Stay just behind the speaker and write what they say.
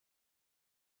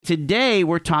today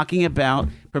we're talking about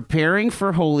preparing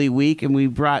for Holy Week, and we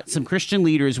brought some Christian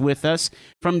leaders with us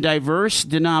from diverse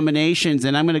denominations.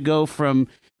 And I'm going to go from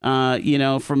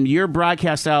from your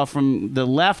broadcast style from the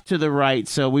left to the right.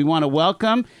 So we want to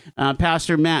welcome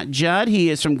Pastor Matt Judd. He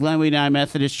is from Glenwood United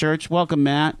Methodist Church. Welcome,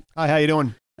 Matt. Hi, how you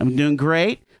doing? I'm doing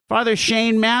great. Father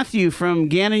Shane Matthew from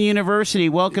Gannon University.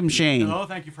 Welcome, Shane. Hello,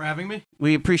 thank you for having me.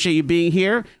 We appreciate you being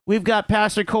here. We've got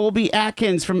Pastor Colby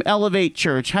Atkins from Elevate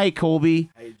Church. Hi, Colby.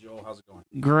 Hey, Joel. How's it going?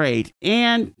 Great.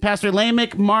 And Pastor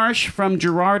Lamech Marsh from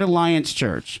Girard Alliance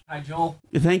Church. Hi, Joel.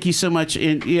 Thank you so much.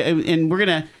 And we're going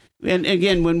to, and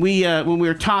again, when we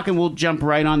were talking, we'll jump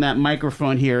right on that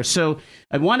microphone here. So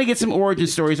I want to get some origin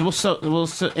stories.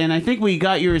 And I think we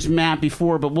got yours, Matt,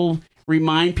 before, but we'll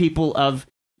remind people of,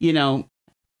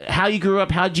 how you grew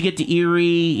up, how'd you get to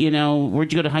Erie,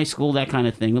 where'd you go to high school, that kind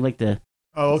of thing. We'd like to.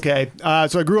 Oh, okay.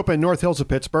 So I grew up in North Hills of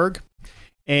Pittsburgh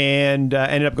and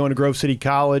ended up going to Grove City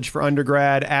College for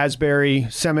undergrad, Asbury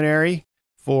Seminary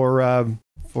for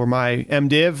my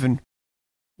MDiv. And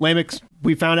Lamech,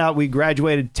 we found out we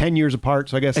graduated 10 years apart.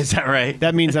 So I guess. Is that right?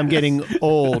 That means I'm getting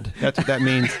old. That's what that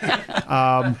means.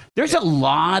 There's a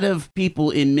lot of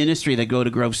people in ministry that go to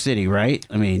Grove City, right?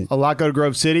 I mean, a lot go to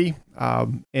Grove City.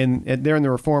 And they're in the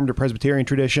Reformed or Presbyterian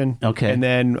tradition. Okay. And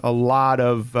then a lot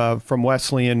of from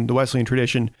the Wesleyan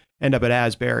tradition end up at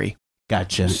Asbury.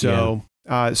 Gotcha. So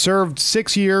served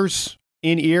 6 years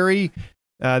in Erie,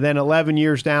 then 11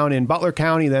 years down in Butler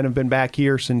County, then have been back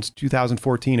here since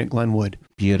 2014 at Glenwood.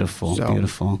 Beautiful.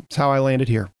 That's how I landed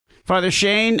here. Father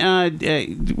Shane,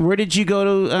 where did you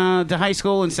go to high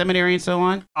school and seminary and so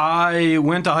on? I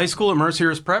went to high school at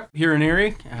Mercyhurst Prep here in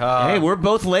Erie. Hey, we're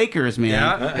both Lakers,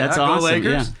 man. That's awesome. Go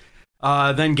Lakers.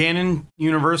 Yeah. Then Gannon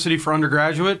University for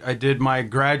undergraduate. I did my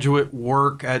graduate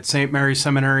work at St. Mary's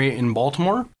Seminary in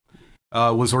Baltimore.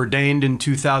 Was ordained in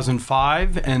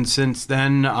 2005, and since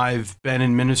then I've been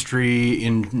in ministry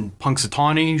in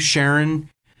Punxsutawney, Sharon,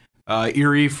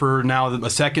 Erie for now a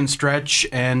second stretch,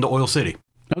 and Oil City.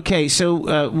 Okay,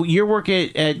 so your work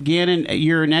at Gannon,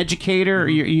 you're an educator, or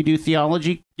you do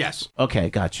theology? Yes. Okay,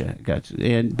 gotcha.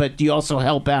 But do you also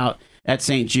help out at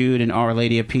St. Jude and Our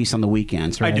Lady of Peace on the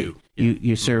weekends, right? I do.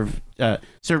 You serve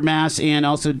Mass and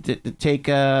also take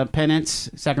penance,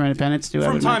 sacrament of penance too?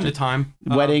 From time to time.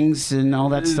 Weddings and all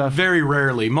that stuff? Very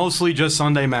rarely. Mostly just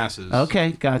Sunday Masses.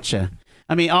 Okay, gotcha.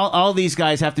 I mean, all these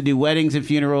guys have to do weddings and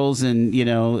funerals, and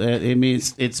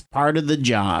it's part of the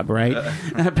job, right?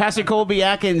 Pastor Colby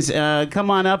Atkins,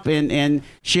 come on up and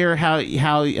share how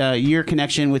your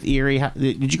connection with Erie.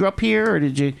 Did you grow up here, or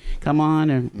did you come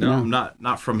on? Or no, I'm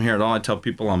not from here at all. I tell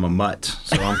people I'm a mutt,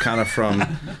 so I'm kind of from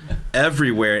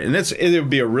everywhere, and it would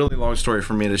be a really long story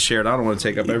for me to share. And I don't want to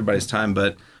take up everybody's time,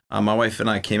 but my wife and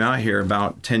I came out here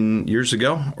about 10 years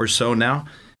ago or so now.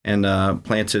 And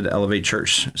planted Elevate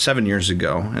Church 7 years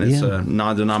ago, and it's a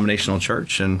non-denominational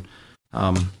church. And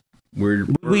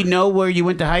we know where you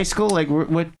went to high school. Like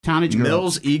what town did you go?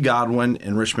 Mills E. Godwin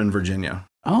in Richmond, Virginia.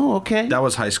 Oh, okay. That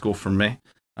was high school for me.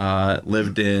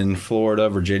 Lived in Florida,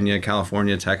 Virginia,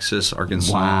 California, Texas,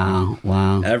 Arkansas.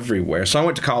 Wow. Everywhere. So I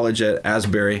went to college at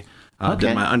Asbury.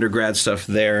 Did my undergrad stuff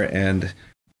there, and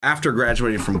after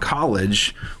graduating from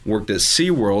college, worked at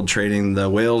SeaWorld training the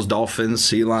whales, dolphins,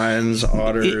 sea lions,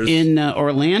 otters. In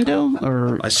Orlando?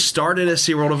 Or I started at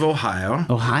SeaWorld of Ohio.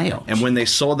 Ohio. And when they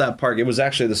sold that park, it was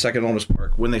actually the second oldest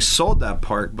park. When they sold that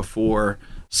park before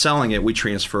selling it, we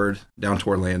transferred down to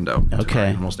Orlando. Okay.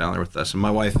 Almost down there with us. And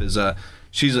my wife is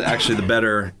she's actually the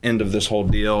better end of this whole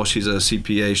deal. She's a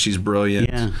CPA. She's brilliant.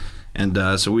 Yeah. And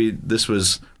so this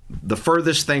was the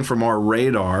furthest thing from our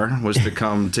radar was to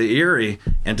come to Erie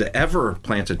and to ever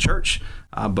plant a church.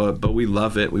 But we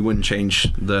love it. We wouldn't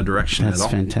change the direction at all.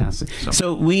 That's fantastic.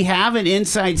 So we have an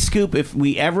inside scoop. If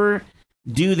we ever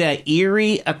do that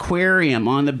Erie Aquarium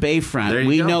on the Bayfront,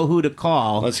 we know who to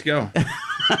call. Let's go.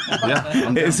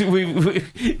 Yeah,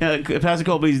 Pastor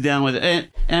Colby's down with it.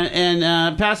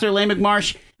 And Pastor Lamech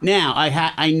Marsh, now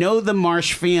I know the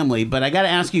Marsh family, but I got to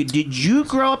ask you, did you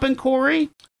grow up in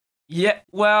Corey? Yeah,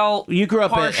 well, you grew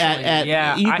up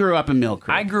you grew up in Mill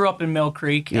Creek. I grew up in Mill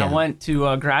Creek. Yeah. I went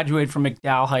to graduate from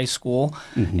McDowell High School,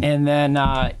 and then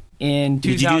in 2001.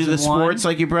 Did you do the sports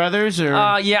like your brothers, or?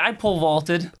 Yeah, I pole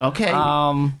vaulted. Okay.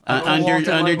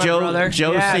 Under Joe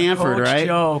Sanford, Coach right?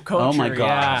 Joe, coacher, oh my gosh,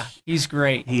 yeah, he's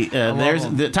great.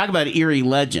 Talk about an Erie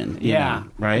legend. Yeah,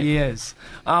 right. He is.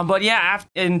 But yeah,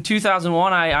 in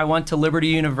 2001, I went to Liberty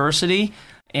University.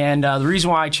 And the reason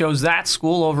why I chose that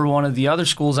school over one of the other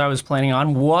schools I was planning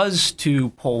on was to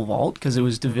pole vault because it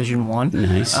was Division I.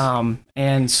 Nice.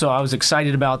 And so I was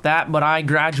excited about that. But I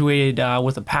graduated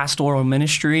with a pastoral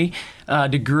ministry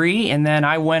degree, and then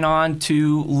I went on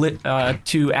to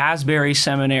Asbury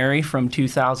Seminary from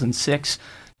 2006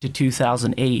 to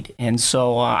 2008. And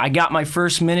so I got my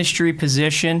first ministry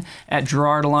position at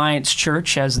Girard Alliance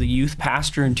Church as the youth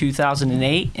pastor in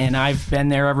 2008, and I've been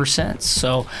there ever since.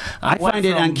 So I find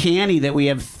it uncanny that we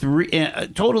have three,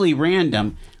 totally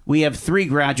random, we have 3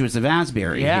 graduates of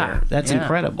Asbury here. That's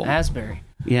incredible. Asbury.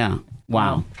 Yeah.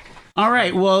 Wow. All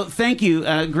right. Well, thank you.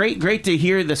 Great to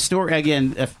hear the story.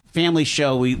 Again, a family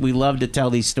show. We love to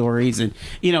tell these stories, and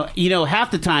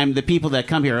half the time the people that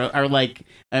come here are like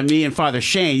me and Father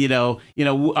Shane.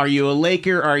 Are you a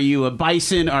Laker? Are you a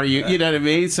Bison? Are you know what I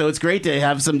mean? So it's great to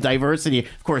have some diversity.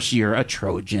 Of course, you're a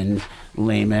Trojan,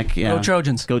 Lamech. Yeah. Go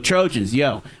Trojans. Go Trojans.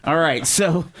 Yo. All right.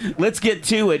 So let's get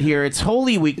to it here. It's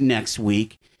Holy Week next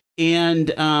week,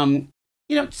 and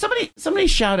somebody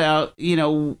shout out.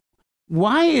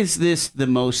 Why is this the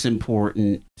most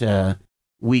important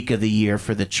week of the year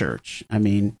for the church? I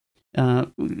mean, why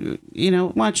don't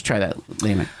you try that,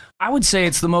 Lamech? I would say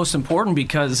it's the most important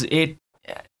because it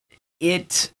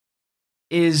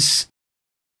is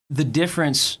the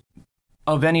difference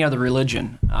of any other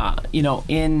religion.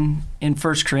 In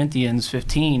 1 Corinthians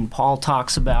 15, Paul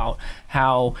talks about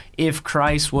how if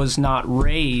Christ was not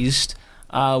raised,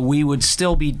 we would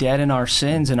still be dead in our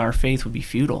sins and our faith would be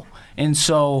futile. And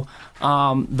so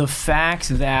the fact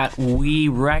that we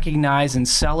recognize and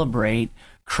celebrate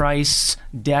Christ's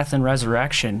death and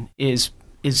resurrection is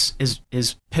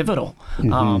pivotal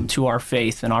to our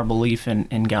faith and our belief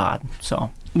in God.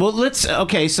 So let's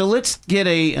get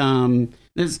a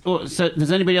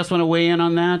does anybody else want to weigh in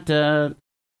on that?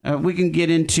 We can get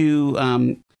into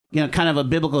kind of a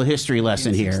biblical history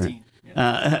lesson here.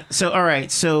 All right,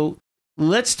 so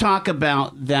let's talk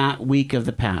about that week of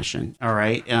the Passion. All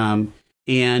right.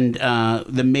 And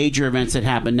the major events that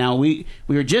happened. Now, we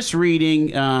were just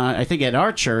reading, I think at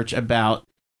our church, about,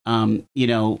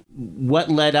 what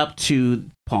led up to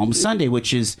Palm Sunday,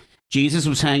 which is Jesus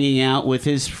was hanging out with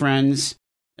his friends,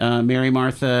 Mary,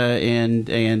 Martha,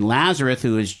 and Lazarus,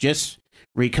 who has just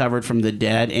recovered from the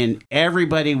dead. And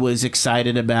everybody was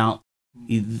excited about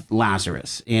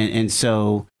Lazarus. And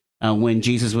so when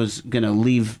Jesus was going to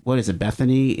leave,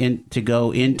 Bethany, to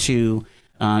go into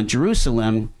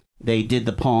Jerusalem, they did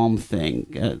the Palm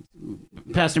thing.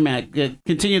 Pastor Matt,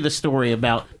 continue the story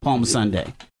about Palm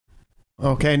Sunday.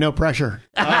 Okay, no pressure.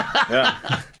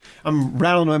 I'm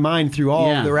rattling my mind through all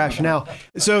of the rationale.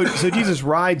 So Jesus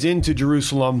rides into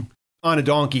Jerusalem on a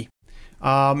donkey,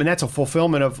 and that's a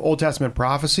fulfillment of Old Testament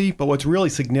prophecy. But what's really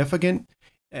significant,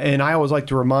 and I always like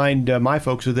to remind my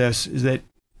folks of this, is that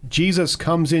Jesus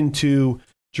comes into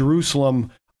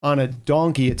Jerusalem on a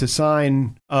donkey. It's a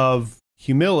sign of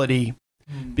humility.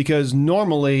 Because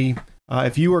normally,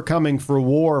 if you were coming for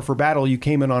war or for battle, you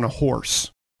came in on a horse.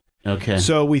 Okay.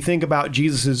 So we think about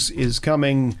Jesus is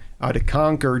coming to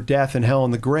conquer death and hell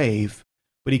and the grave,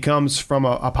 but he comes from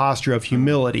a posture of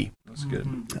humility. That's good.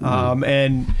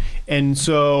 And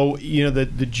so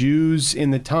the Jews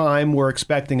in the time were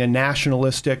expecting a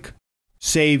nationalistic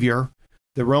savior.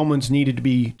 The Romans needed to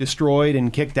be destroyed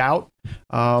and kicked out,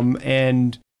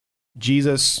 and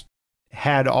Jesus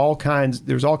had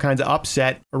there's all kinds of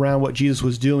upset around what Jesus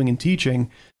was doing and teaching,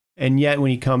 and yet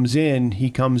when he comes in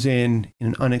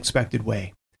an unexpected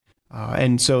way.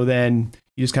 And so then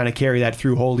you just kind of carry that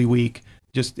through Holy Week.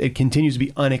 Just it continues to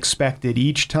be unexpected.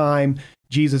 Each time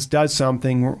Jesus does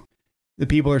something, the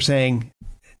people are saying,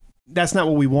 that's not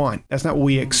what we want. That's not what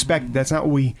we expect. That's not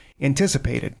what we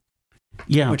anticipated.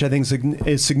 Yeah. Which I think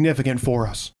is significant for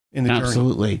us in the journey.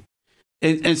 Absolutely.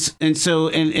 And so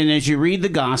as you read the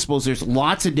Gospels, there's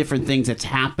lots of different things that's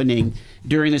happening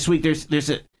during this week.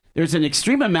 There's an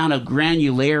extreme amount of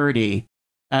granularity,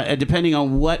 depending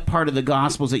on what part of the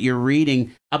Gospels that you're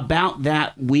reading about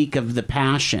that week of the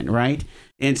Passion, right?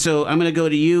 And so I'm going to go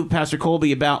to you, Pastor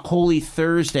Colby, about Holy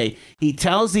Thursday. He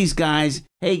tells these guys,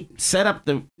 "Hey, set up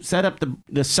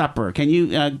the supper." Can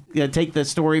you take the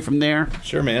story from there?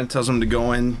 Sure, man. Tells them to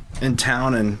go in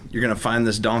town, and you're going to find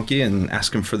this donkey and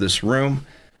ask him for this room,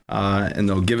 and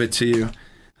they'll give it to you.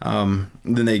 Then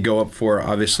they go up for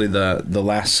obviously the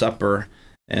Last Supper,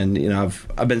 and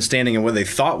I've been standing in what they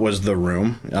thought was the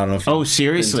room. I don't know if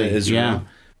seriously, room,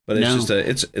 but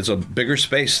it's it's a bigger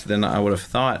space than I would have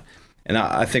thought. And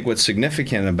I think what's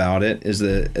significant about it is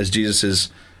that as Jesus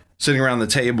is sitting around the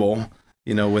table,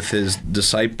 with his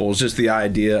disciples, just the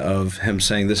idea of him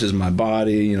saying, "This is my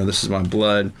body, this is my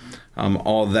blood,"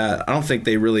 all that. I don't think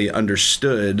they really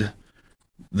understood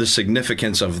the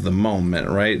significance of the moment,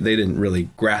 right? They didn't really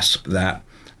grasp that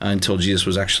until Jesus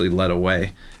was actually led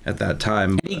away at that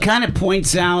time. He kind of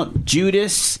points out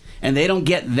Judas, and they don't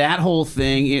get that whole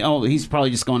thing. Oh, he's probably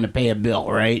just going to pay a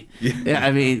bill, right? Yeah.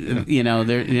 I mean,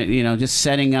 they're just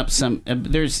setting up some.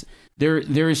 There's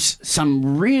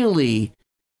some really,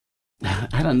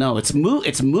 I don't know. It's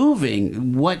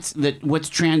moving. What's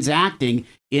transacting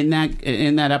in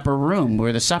that upper room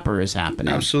where the supper is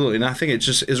happening. Absolutely, and I think it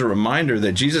just is a reminder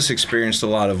that Jesus experienced a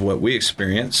lot of what we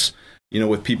experience.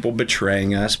 With people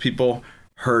betraying us, people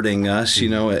hurting us.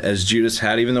 As Judas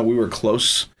had, even though we were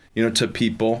close, to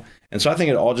people. And so I think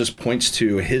it all just points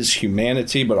to his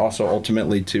humanity, but also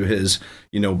ultimately to his,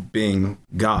 being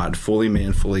God, fully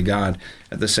man, fully God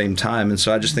at the same time. And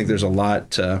so I just think there's a lot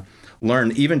to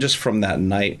learn, even just from that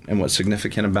night and what's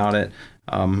significant about it.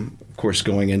 Of course,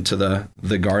 going into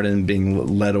the garden,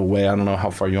 being led away. I don't know how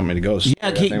far you want me to go.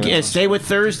 Stay with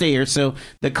Thursday here. So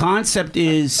the concept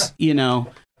is, he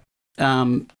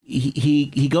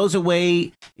goes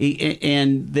away,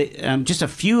 and just a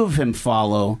few of him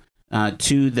follow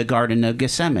to the Garden of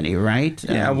Gethsemane, right?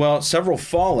 Yeah, well, several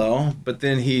follow, but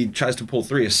then he tries to pull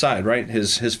 3 aside, right?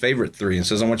 His favorite 3, and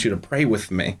says, I want you to pray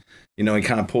with me. He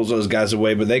kind of pulls those guys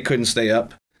away, but they couldn't stay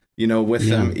up, with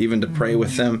them, even to pray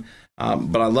with them.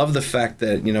 But I love the fact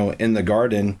that, in the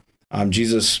garden,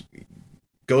 Jesus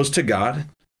goes to God.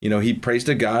 He prays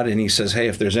to God, and he says, hey,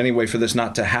 if there's any way for this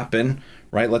not to happen,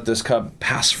 right, let this cup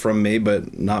pass from me,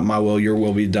 but not my will, your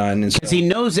will be done. Because he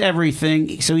knows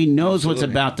everything, so he knows what's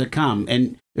about to come.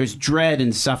 And there's dread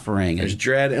and suffering. There's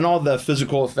dread and all the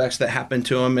physical effects that happened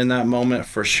to him in that moment,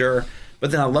 for sure.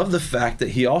 But then I love the fact that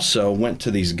he also went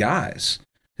to these guys,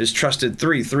 his trusted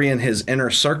 3 in his inner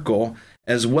circle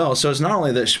as well. So it's not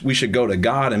only that we should go to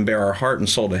God and bare our heart and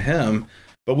soul to him,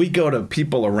 but we go to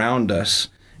people around us.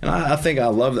 And I think I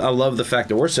love the fact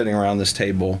that we're sitting around this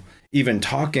table, even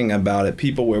talking about it,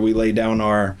 people where we lay down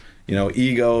our,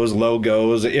 egos,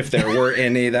 logos, if there were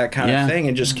any, that kind of thing,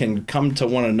 and just can come to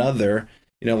one another,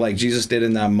 like Jesus did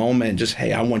in that moment, just,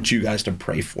 hey, I want you guys to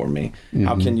pray for me. Mm-hmm.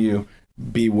 How can you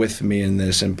be with me in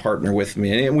this and partner with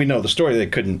me? And we know the story, they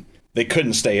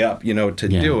couldn't stay up, to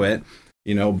do it,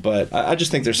 but I just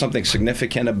think there's something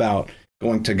significant about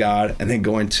going to God and then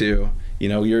going to,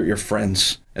 your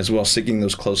friends as well, seeking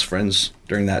those close friends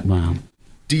during that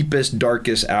deepest,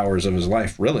 darkest hours of his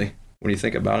life, really, when you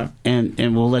think about it.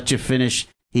 And we'll let you finish.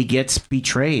 He gets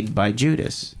betrayed by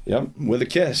Judas. Yep, with a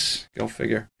kiss. Go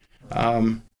figure.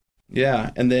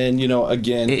 Yeah, and then,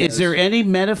 again... Is there any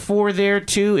metaphor there,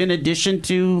 too, in addition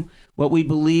to what we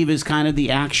believe is kind of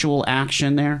the actual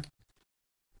action there?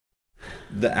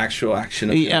 The actual action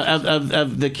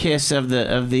of the kiss, of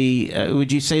the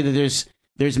would you say that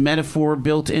there's metaphor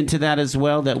built into that as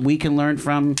well that we can learn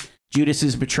from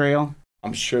Judas's betrayal?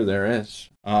 I'm sure there is.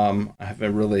 I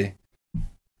haven't really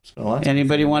spent a lot of time.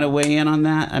 Anybody want to weigh in on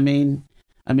that? I mean,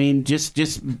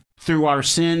 just through our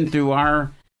sin, through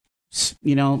our,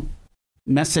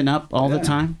 messing up all the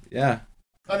time. Yeah.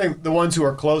 I think the ones who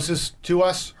are closest to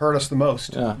us hurt us the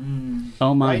most. Yeah.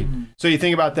 Oh my. Right? So you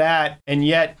think about that, and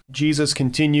yet Jesus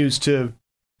continues to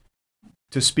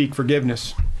speak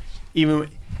forgiveness. Even,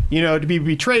 to be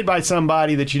betrayed by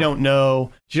somebody that you don't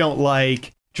know, you don't like,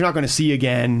 that you're not going to see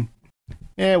again,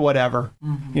 whatever.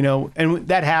 Mm-hmm. And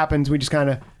that happens, we just kind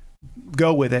of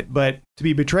go with it. But to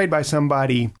be betrayed by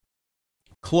somebody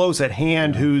close at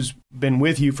hand who's been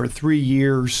with you for 3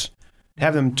 years,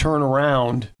 have them turn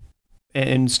around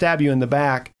and stab you in the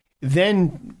back,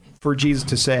 then for Jesus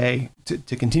to say, to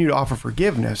continue to offer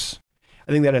forgiveness,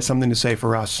 I think that has something to say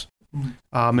for us.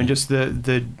 And just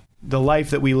the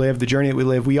life that we live, the journey that we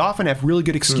live, we often have really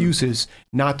good excuses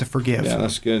not to forgive. Yeah,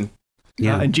 that's good.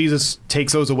 Yeah. And Jesus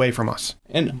takes those away from us.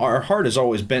 And our heart is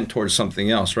always bent towards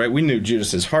something else, right? We knew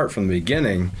Judas's heart from the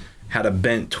beginning had a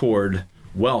bent toward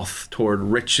wealth, toward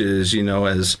riches,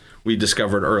 as we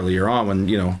discovered earlier on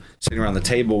when, sitting around the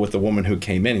table with the woman who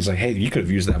came in, he's like, hey, you could have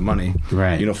used that money,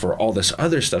 right, for all this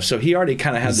other stuff. So he already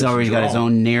kind of has he's already got his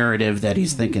own narrative that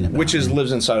he's thinking about. Which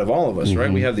lives inside of all of us,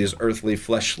 right? We have these earthly,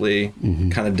 fleshly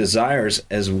kind of desires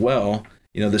as well,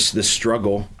 this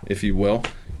struggle, if you will,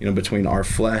 between our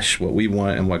flesh, what we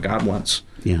want, and what God wants.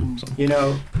 Yeah.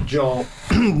 So. Joel,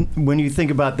 when you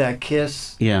think about that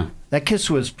kiss, that kiss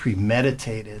was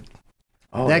premeditated.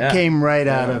 Oh, that came right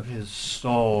out of his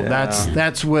soul. Yeah.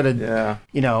 That's what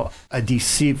a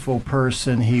deceitful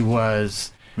person he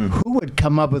was. Who would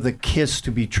come up with a kiss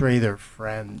to betray their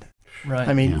friend? Right.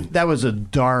 I mean, that was a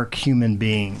dark human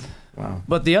being. Wow.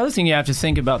 But the other thing you have to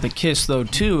think about the kiss, though,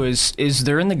 too, is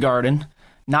they're in the garden,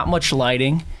 not much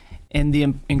lighting, and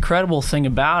the incredible thing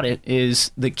about it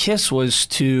is the kiss was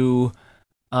to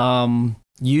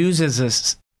used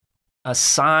as a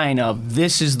sign of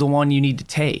this is the one you need to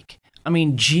take. I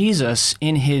mean, Jesus,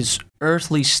 in his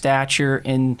earthly stature,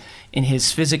 in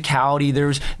his physicality,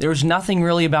 there was nothing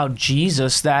really about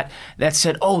Jesus that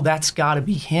said, oh, that's got to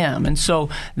be him. And so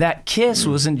that kiss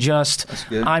wasn't just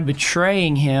I'm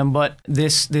betraying him, but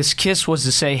this kiss was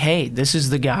to say, hey, this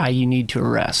is the guy you need to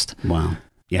arrest. Wow.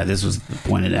 Yeah, this was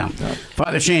pointed out.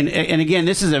 Father Shane, and again,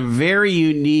 this is a very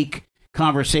unique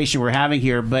conversation we're having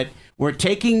here, but we're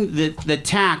taking the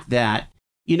tack that,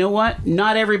 you know what?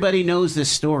 Not everybody knows this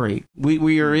story.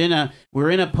 We're in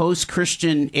a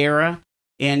post-Christian era,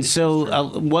 and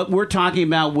so what we're talking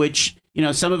about, which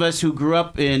some of us who grew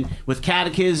up with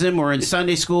catechism or in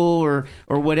Sunday school or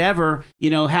whatever,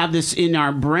 have this in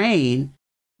our brain,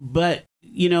 but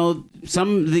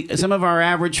some of our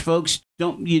average folks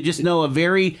don't. You just know a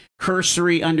very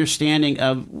cursory understanding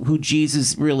of who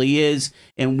Jesus really is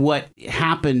and what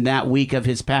happened that week of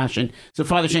his passion. So,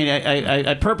 Father Shane,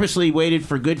 I purposely waited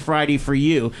for Good Friday for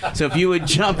you. So, if you would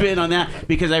jump in on that,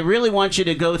 because I really want you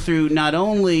to go through not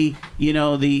only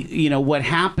what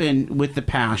happened with the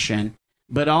passion,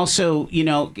 but also,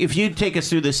 if you take us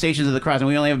through the Stations of the Cross, and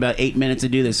we only have about 8 minutes to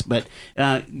do this, but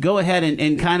go ahead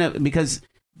and kind of, because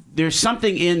there's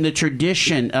something in the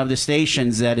tradition of the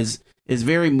Stations that is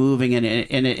very moving, and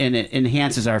it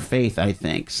enhances our faith, I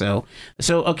think. So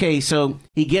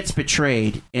he gets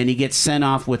betrayed and he gets sent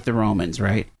off with the Romans,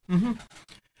 right? Mm-hmm.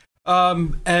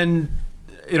 And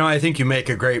I think you make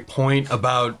a great point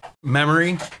about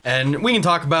memory, and we can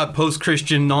talk about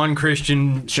post-Christian,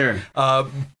 non-Christian. Sure.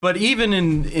 But even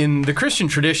in the Christian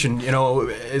tradition,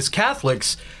 as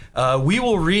Catholics, we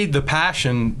will read the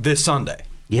Passion this Sunday.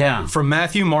 Yeah. From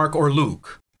Matthew, Mark, or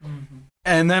Luke. Mm-hmm.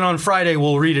 And then on Friday,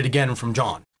 we'll read it again from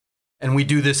John. And we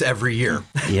do this every year.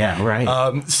 Yeah,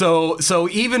 right. So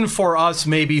even for us,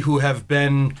 maybe who have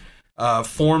been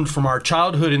formed from our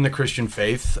childhood in the Christian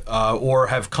faith, or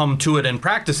have come to it and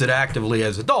practice it actively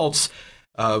as adults,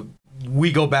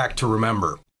 we go back to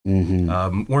remember.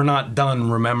 Mm-hmm. We're not done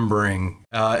remembering.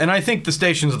 And I think the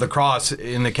Stations of the Cross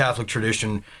in the Catholic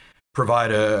tradition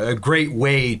provide a great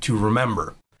way to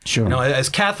remember. Sure. As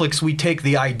Catholics, we take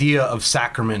the idea of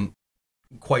sacrament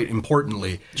quite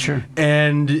importantly. Sure.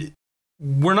 And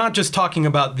we're not just talking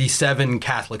about the 7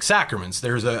 Catholic sacraments.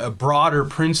 There's a broader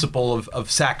principle of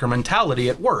sacramentality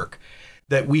at work,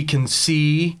 that we can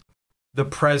see the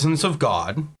presence of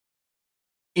God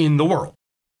in the world.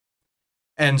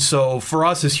 And so for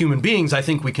us as human beings, I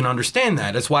think we can understand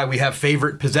that. It's why we have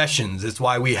favorite possessions. It's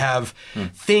why we have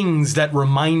things that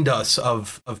remind us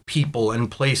of people and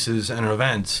places and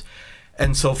events.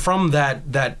 And so from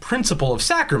that principle of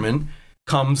sacrament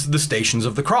comes the Stations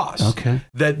of the Cross,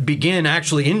 that begin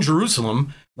actually in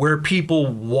Jerusalem, where people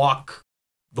walk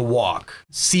the walk,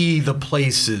 see the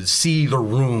places, see the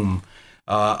room,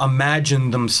 imagine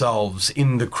themselves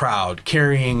in the crowd,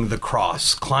 carrying the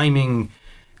cross, climbing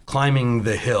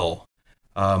the hill,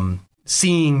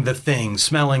 seeing the things,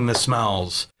 smelling the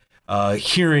smells,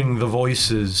 hearing the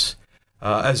voices,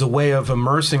 as a way of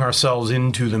immersing ourselves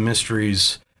into the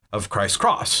mysteries of Christ's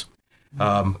cross.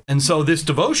 And so this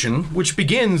devotion, which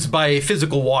begins by a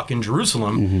physical walk in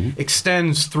Jerusalem,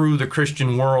 extends through the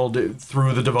Christian world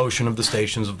through the devotion of the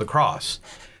Stations of the Cross.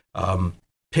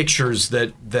 Pictures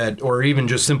that, or even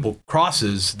just simple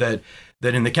crosses that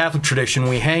in the Catholic tradition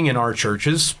we hang in our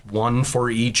churches, one for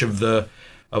each of the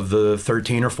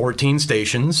 13 or 14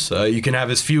 stations. You can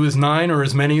have as few as 9 or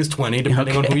as many as 20,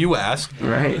 depending on who you ask.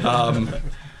 Right.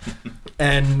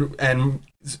 And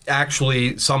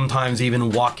actually sometimes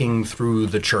even walking through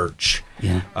the church,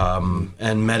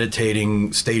 and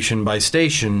meditating station by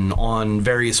station on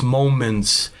various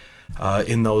moments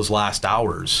in those last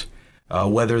hours,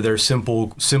 whether they're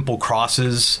simple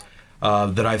crosses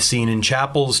that I've seen in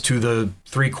chapels, to the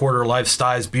 3/4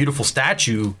 life-size beautiful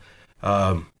statue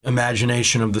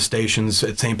imagination of the Stations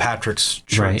at St. Patrick's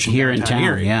Church here in town.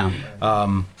 Erie. Yeah.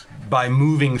 By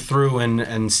moving through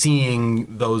and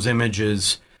seeing those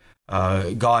images,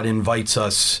 God invites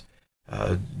us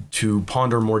to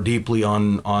ponder more deeply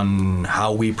on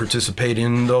how we participate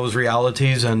in those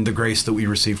realities and the grace that we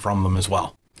receive from them as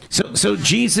well. So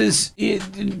Jesus,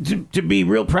 to be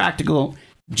real practical,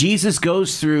 Jesus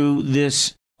goes through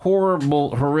this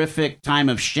horrible, horrific time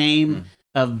of shame,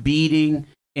 of beating,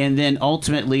 and then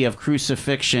ultimately of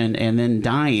crucifixion, and then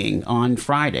dying on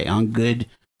Friday, on Good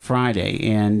Friday.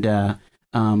 And the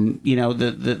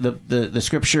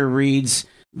scripture reads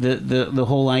the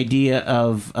whole idea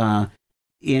of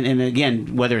and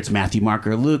again, whether it's Matthew, Mark,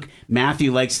 or Luke,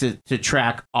 Matthew likes to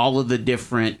track all of the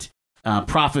different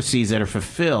prophecies that are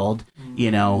fulfilled,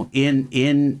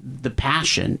 in the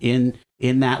passion,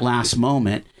 in that last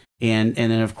moment.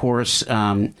 then of course,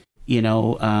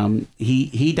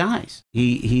 he dies.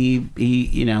 He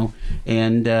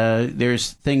and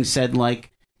there's things said like,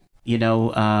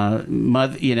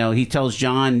 mother, he tells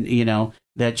John,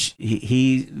 that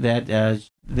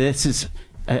this is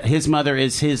his mother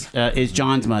is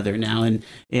John's mother now, and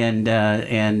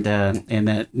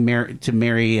that to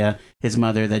marry his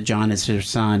mother, that John is her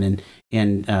son,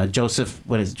 and Joseph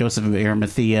of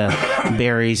Arimathea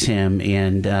buries him,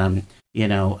 and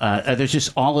there's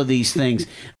just all of these things.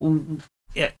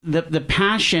 The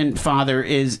Passion, Father,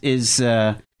 is it's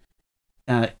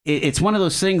one of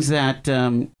those things that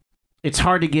it's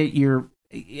hard to get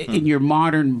in your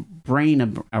modern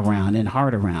brain around and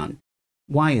heart around.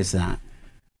 Why is that?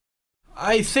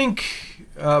 I think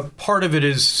part of it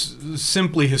is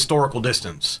simply historical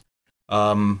distance.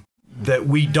 That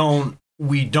we don't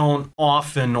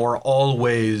often or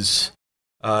always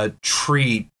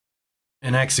treat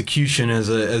an execution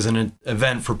as an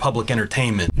event for public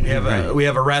entertainment. We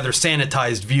have a rather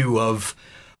sanitized view of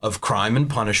crime and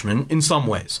punishment in some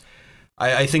ways.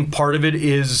 I think part of it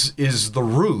is the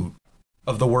root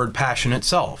of the word passion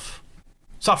itself,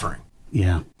 suffering.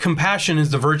 Yeah. Compassion is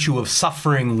the virtue of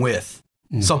suffering with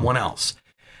someone else.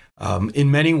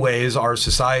 In many ways, our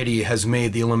society has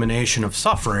made the elimination of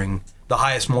suffering the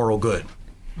highest moral good.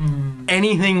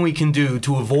 Anything we can do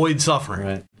to avoid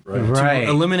suffering, to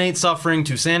eliminate suffering,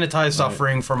 to sanitize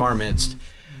suffering from our midst,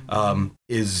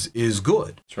 is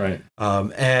good. That's right.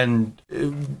 And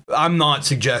I'm not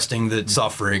suggesting that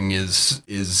suffering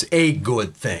is a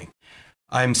good thing.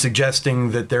 I'm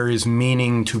suggesting that there is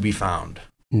meaning to be found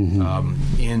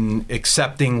in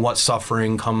accepting what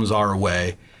suffering comes our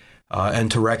way,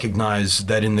 and to recognize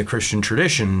that in the Christian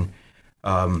tradition,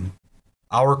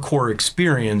 our core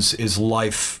experience is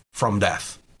life from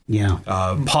death. Yeah.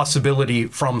 Possibility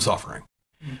from suffering.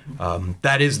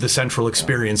 That is the central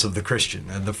experience of the Christian.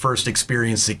 The first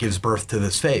experience that gives birth to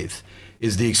this faith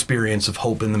is the experience of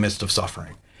hope in the midst of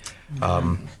suffering.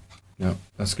 Yeah,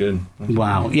 that's good.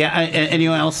 Wow. Yeah.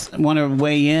 Anyone else want to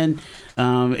weigh in?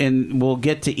 And we'll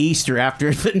get to Easter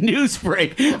after the news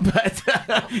break, but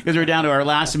because we're down to our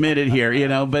last minute here,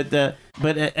 But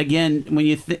again, when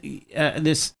you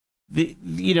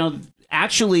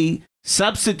actually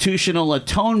substitutional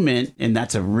atonement, and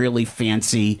that's a really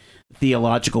fancy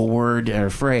theological word or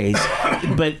phrase,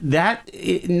 but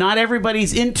not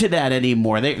everybody's into that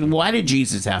anymore. Why did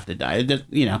Jesus have to die?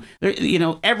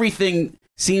 Everything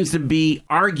seems to be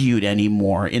argued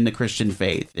anymore in the Christian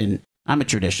faith, and I'm a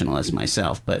traditionalist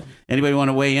myself. But anybody want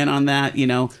to weigh in on that?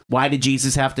 Why did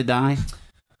Jesus have to die?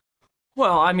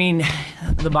 Well, I mean,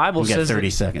 the Bible says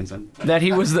 30 seconds that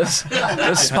he was the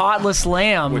spotless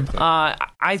lamb.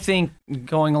 I think,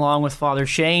 going along with Father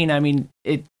Shane, I mean,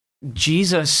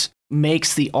 Jesus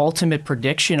makes the ultimate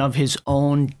prediction of his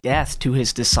own death to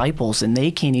his disciples, and they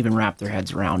can't even wrap their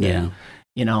heads around it.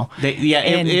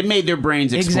 It made their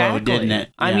brains explode, didn't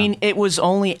it? I mean, it was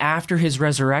only after his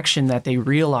resurrection that they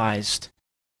realized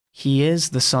he is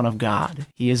the Son of God.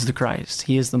 He is the Christ.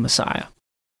 He is the Messiah.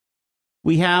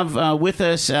 We have with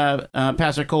us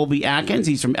Pastor Colby Atkins.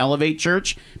 He's from Elevate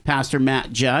Church. Pastor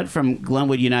Matt Judd from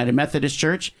Glenwood United Methodist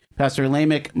Church. Pastor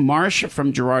Lamech Marsh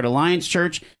from Girard Alliance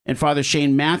Church, and Father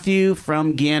Shane Matthew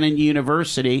from Gannon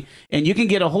University. And you can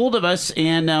get a hold of us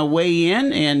and weigh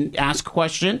in and ask a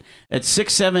question at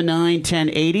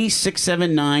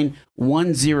 679-1080,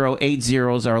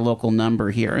 679-1080 is our local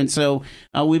number here. And so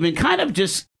we've been kind of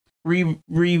just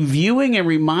reviewing and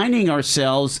reminding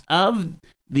ourselves of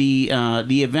the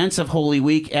events of Holy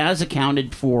Week as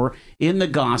accounted for in the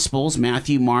Gospels,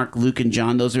 Matthew, Mark, Luke, and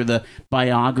John. Those are the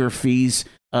biographies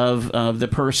of the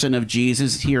person of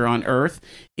Jesus here on earth.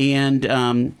 And,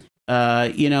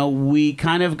 we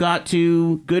kind of got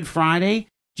to Good Friday.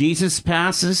 Jesus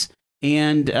passes.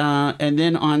 And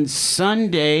then on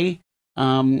Sunday,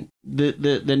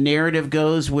 the narrative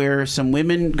goes where some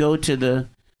women go to the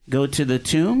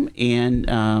tomb,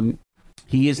 and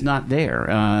he is not there.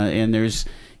 And there's,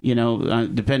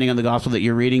 depending on the gospel that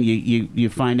you're reading, you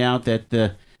find out that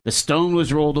the stone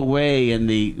was rolled away, and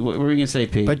what were you going to say,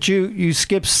 Pete? But you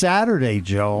skipped Saturday,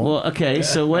 Joel. Well, okay,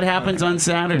 so what happens on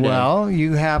Saturday? Well,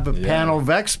 you have a panel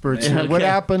of experts here. Okay. What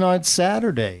happened on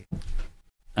Saturday?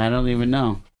 I don't even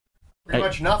know. Pretty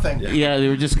much nothing. Yeah, they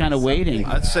were just kind of waiting.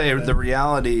 I'd say the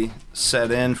reality set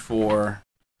in for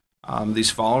these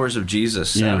followers of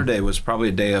Jesus. Yeah. Saturday was probably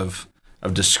a day of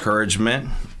discouragement,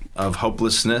 of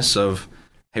hopelessness, of,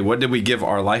 hey, what did we give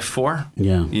our life for?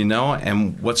 Yeah.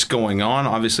 And what's going on?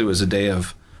 Obviously, it was a day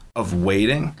of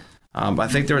waiting. I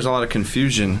think there was a lot of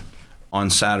confusion on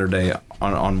Saturday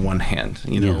on one hand.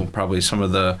 Probably some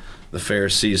of the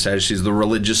Pharisees, Sadducees, the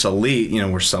religious elite,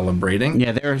 were celebrating.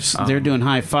 Yeah, they're doing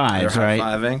high fives, they're right?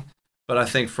 High-fiving. But I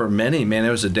think for many, man, it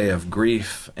was a day of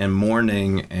grief and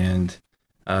mourning and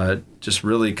just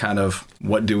really kind of,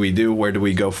 what do we do? Where do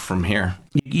we go from here?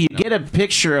 You get a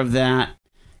picture of that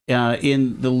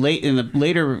in the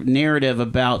later narrative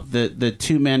about the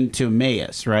two men to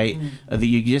Emmaus, right?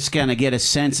 You just kind of get a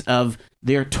sense of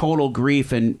their total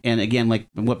grief, and again, like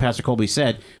what Pastor Colby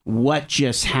said, what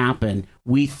just happened?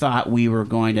 We thought we were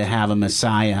going to have a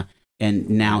Messiah, and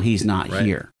now he's not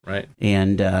here. Right.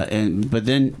 But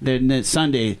then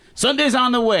Sunday's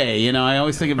on the way. I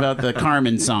always think about the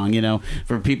Carmen song.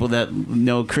 For people that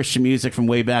know Christian music from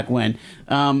way back when.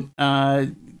 Who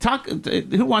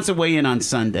wants to weigh in on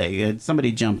Sunday?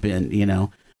 Somebody jump in.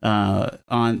 Well,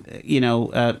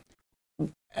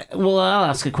 I'll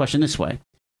ask a question this way: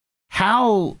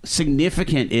 how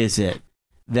significant is it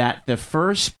that the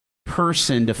first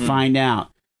person to find out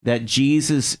that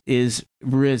Jesus is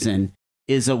risen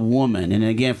is a woman? And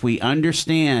again, if we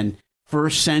understand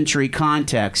first century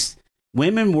context,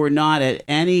 women were not at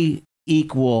any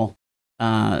equal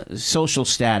social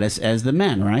status as the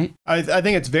men, right? I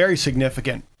think it's very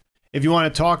significant. If you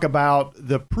want to talk about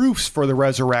the proofs for the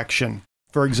resurrection,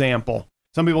 for example,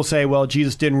 some people say, well,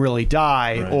 Jesus didn't really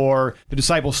die, or the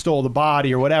disciples stole the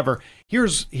body, or whatever.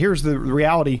 Here's the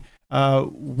reality.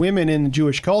 Women in the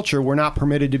Jewish culture were not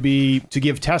permitted to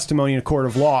give testimony in a court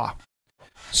of law.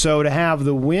 So to have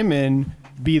the women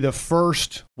be the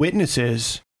first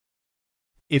witnesses,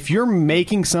 if you're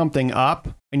making something up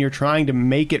and you're trying to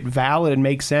make it valid and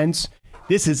make sense,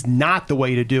 this is not the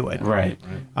way to do it. Right.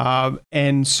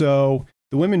 And so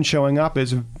the women showing up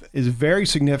is very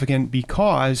significant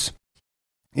because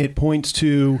it points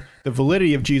to the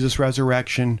validity of Jesus'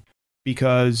 resurrection,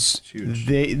 because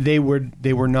they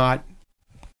were not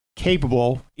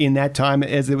capable in that time,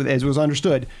 as it was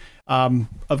understood,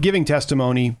 of giving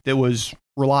testimony that was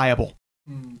reliable.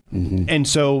 Mm-hmm. And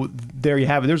so there you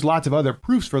have it. There's lots of other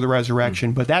proofs for the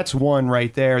resurrection, but that's one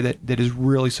right there that is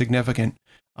really significant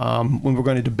when we're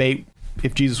going to debate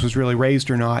if Jesus was really raised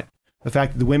or not. The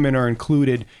fact that the women are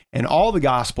included and all the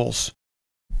Gospels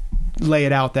lay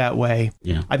it out that way.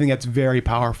 Yeah, I think that's very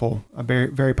powerful, a very,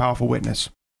 very powerful witness.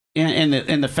 And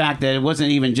the fact that it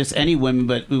wasn't even just any women,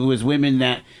 but it was women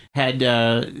that had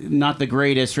not the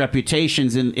greatest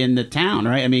reputations in the town,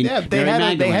 right? I mean, yeah, they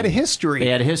had a history. They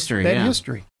had a history. They had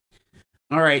history.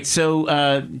 All right,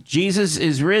 so Jesus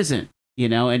is risen,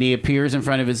 and he appears in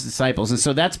front of his disciples, and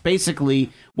so that's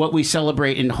basically what we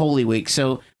celebrate in Holy Week.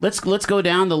 So let's go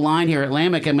down the line here at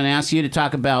Lamech. I'm going to ask you to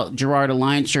talk about Girard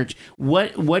Alliance Church.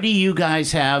 What do you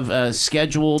guys have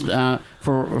scheduled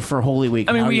for Holy Week?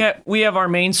 I mean, we have our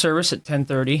main service at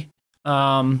 10:30,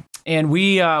 and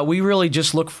we really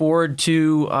just look forward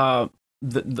to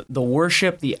the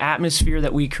worship, the atmosphere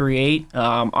that we create.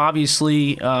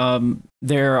 Obviously,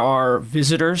 there are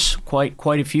visitors,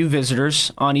 quite a few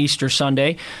visitors on Easter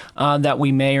Sunday that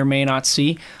we may or may not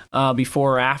see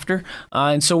before or after,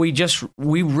 and so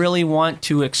we really want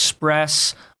to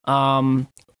express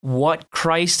what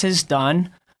Christ has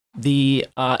done, the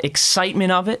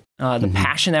excitement of it, the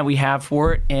passion that we have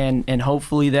for it, and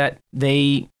hopefully that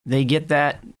they get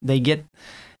that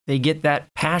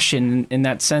passion in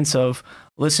that sense of,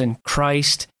 listen,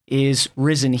 Christ is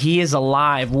risen. He is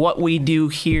alive. What we do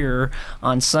here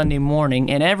on Sunday morning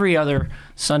and every other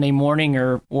Sunday morning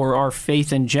or our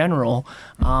faith in general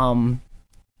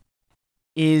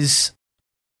is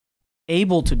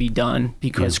able to be done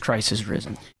because Christ is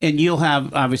risen. And you'll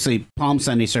have, obviously, Palm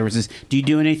Sunday services. Do you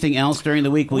do anything else during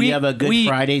the week? Will you have a Good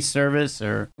Friday service?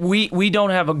 Or we don't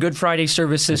have a Good Friday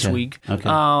service this week,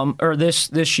 or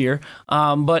this year.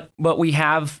 But we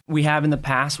have in the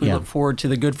past. We look forward to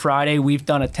the Good Friday. We've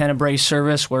done a Tenebrae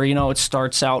service where it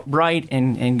starts out bright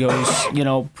and goes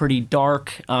pretty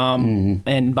dark,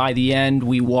 and by the end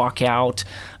we walk out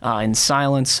in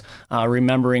silence,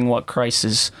 remembering what Christ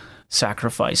has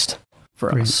sacrificed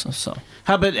for us. So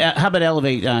how about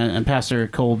Elevate and Pastor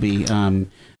Colby?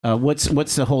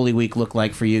 What's the Holy Week look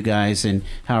like for you guys, and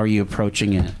how are you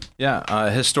approaching it?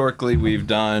 Yeah, historically we've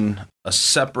done a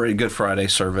separate Good Friday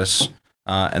service,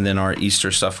 and then our Easter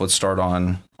stuff would start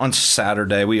on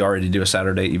Saturday. We already do a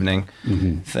Saturday evening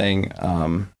thing.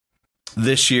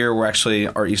 This year,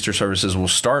 our Easter services will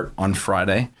start on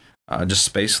Friday. Just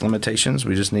space limitations.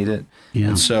 We just need it,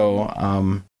 and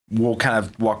so we'll kind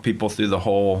of walk people through the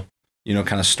whole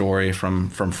kind of story from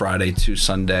Friday to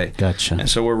Sunday. Gotcha. And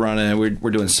so we're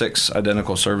doing 6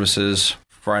 identical services,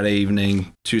 Friday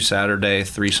evening, 2 Saturday,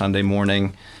 3 Sunday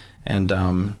morning. And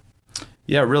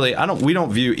really, we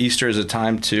don't view Easter as a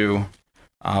time to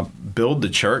build the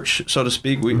church, so to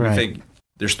speak. We think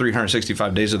there's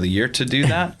 365 days of the year to do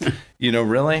that,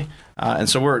 really. And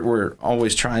so we're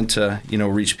always trying to,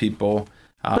 reach people.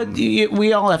 But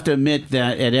we all have to admit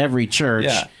that at every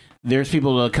church, there's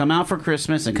people that come out for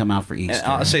Christmas and come out for Easter.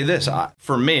 And I'll say this,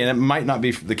 for me, and it might not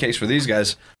be the case for these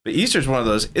guys, but Easter's one of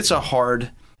those, it's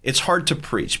hard to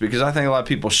preach, because I think a lot of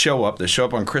people show up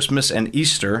on Christmas and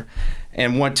Easter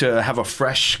and want to have a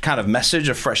fresh kind of message,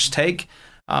 a fresh take.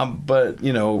 But,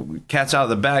 cat's out of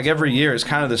the bag. Every year is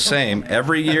kind of the same.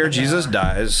 Every year Jesus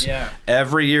dies.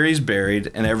 Every year he's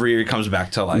buried. And every year he comes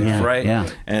back to life, right? Yeah.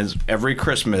 And every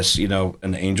Christmas,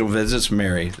 an angel visits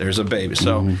Mary. There's a baby.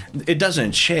 So it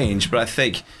doesn't change. But I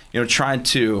think, trying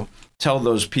to tell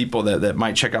those people that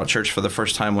might check out church for the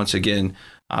first time once again,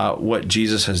 what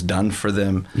Jesus has done for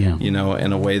them, in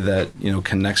a way that,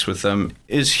 connects with them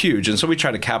is huge. And so we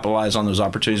try to capitalize on those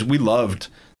opportunities. We loved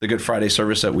the Good Friday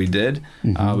service that we did.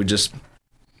 We just,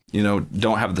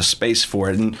 don't have the space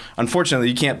for it. And unfortunately,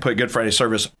 you can't put Good Friday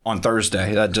service on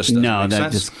Thursday. That just doesn't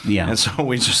make sense. And so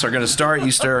we just are going to start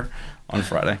Easter on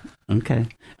Friday. Okay.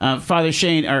 Father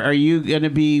Shane, are you going to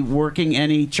be working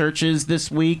any churches this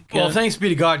week? Well, thanks be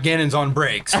to God, Gannon's on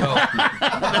break. So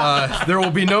there will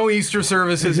be no Easter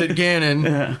services at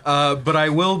Gannon, but I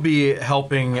will be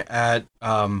helping at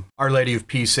Our Lady of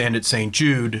Peace and at St.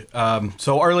 Jude.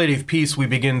 So Our Lady of Peace, we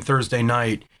begin Thursday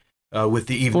night with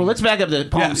the evening. Well, let's back up to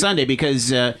Palm Sunday,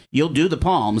 because you'll do the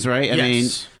palms, right?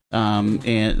 Yes.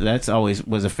 And that's always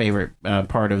was a favorite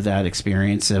part of that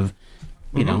experience of,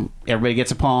 everybody gets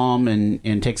a palm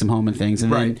and takes them home and things.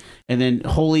 And then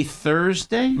Holy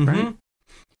Thursday, right?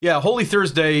 Yeah, Holy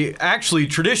Thursday, actually,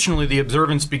 traditionally, the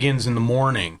observance begins in the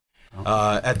morning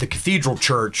at the Cathedral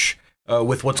Church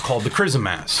with what's called the Chrism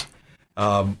Mass,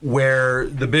 where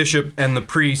the bishop and the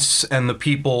priests and the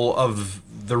people of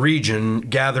the region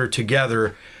gather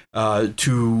together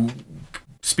to,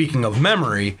 speaking of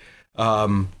memory,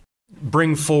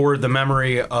 bring forward the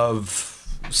memory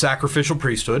of sacrificial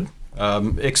priesthood,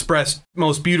 expressed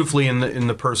most beautifully in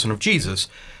the person of Jesus,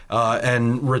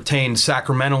 and retained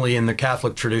sacramentally in the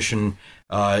Catholic tradition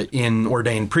in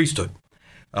ordained priesthood,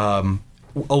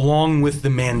 along with the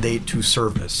mandate to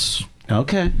service.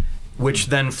 Okay. Which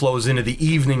then flows into the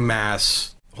evening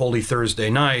Mass, Holy Thursday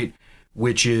night,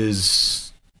 which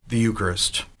is the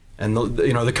Eucharist and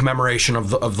the commemoration of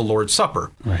the Lord's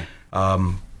Supper, right?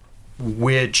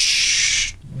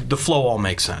 Which the flow all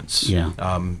makes sense. Yeah.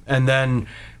 And then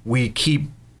we keep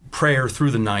prayer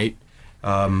through the night.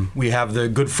 We have the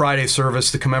Good Friday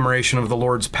service, the commemoration of the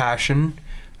Lord's Passion,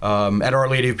 at Our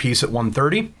Lady of Peace at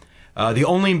 1:30. The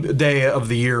only day of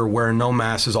the year where no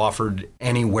Mass is offered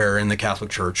anywhere in the Catholic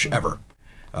Church ever.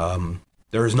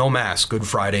 There is no Mass Good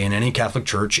Friday in any Catholic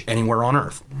church anywhere on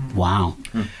earth. Wow.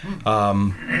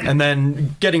 And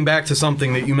then getting back to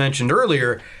something that you mentioned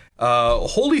earlier,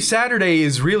 Holy Saturday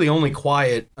is really only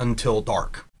quiet until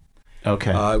dark.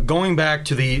 Okay. Going back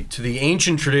to the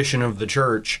ancient tradition of the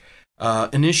church,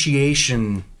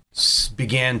 initiation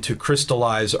began to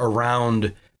crystallize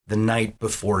around the night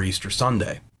before Easter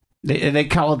Sunday. They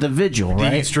call it the Vigil,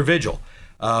 right? The Easter Vigil,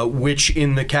 which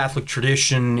in the Catholic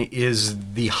tradition is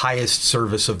the highest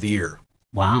service of the year.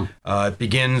 Wow. It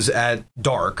begins at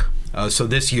dark, so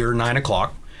this year 9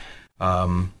 o'clock,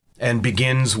 and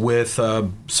begins with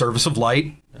service of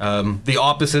light. The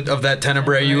opposite of that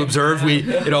tenebrae you observe. We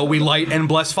light and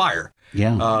bless fire.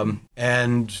 Yeah.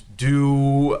 And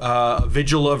do a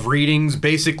vigil of readings,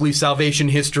 basically salvation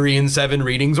history in 7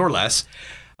 readings or less,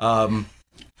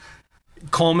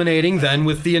 culminating then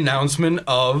with the announcement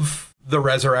of the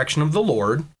resurrection of the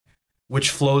Lord,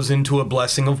 which flows into a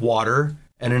blessing of water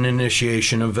and an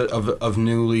initiation of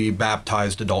newly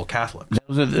baptized adult Catholics.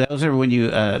 Those are when you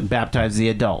baptize the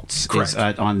adults. Correct.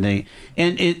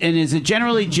 And is it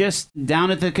generally just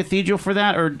down at the cathedral for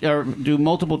that, or do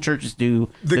multiple churches do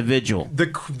the vigil?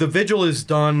 The vigil is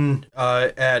done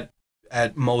at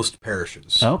most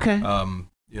parishes. Okay.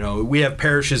 We have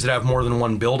parishes that have more than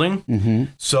one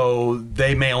building, so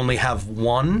they may only have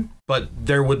one, but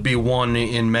there would be one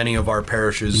in many of our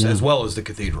parishes as well as the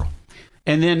cathedral.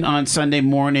 And then on Sunday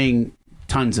morning,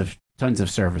 tons of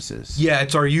services. Yeah,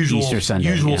 it's our usual Easter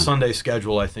Sunday, Sunday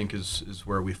schedule, I think, is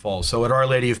where we fall. So at Our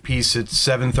Lady of Peace, it's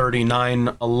 7:30,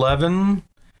 9, 11,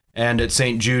 and at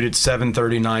St. Jude, it's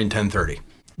 7:30, 9, 10:30.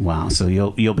 Wow. So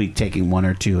you'll be taking one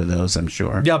or two of those, I'm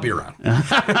sure. Yeah, I'll be around.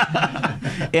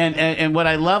 And what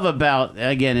I love about,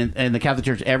 again, in the Catholic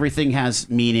Church, everything has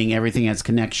meaning, everything has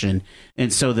connection,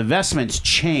 and so the vestments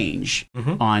change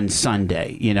on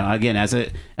Sunday. You know, again, as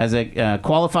a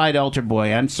qualified altar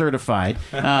boy, I'm certified.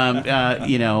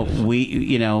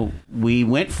 We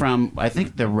went from, I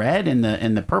think, the red and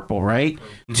the purple, right,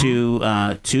 to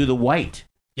the white.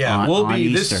 Yeah,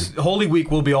 this Holy Week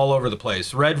will be all over the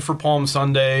place. Red for Palm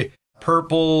Sunday,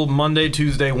 purple Monday,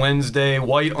 Tuesday, Wednesday,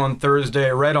 white on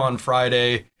Thursday, red on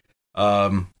Friday,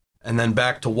 and then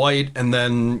back to white, and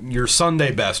then your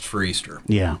Sunday best for Easter.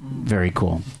 Yeah, very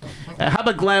cool. How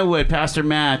about Glenwood, Pastor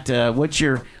Matt? What's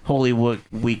your Holy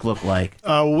Week look like?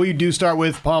 We do start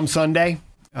with Palm Sunday.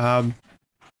 Our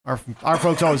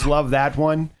folks always love that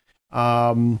one.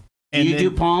 Do you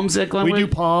do palms at Glenwood? We do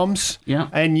palms. Yeah.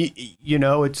 And,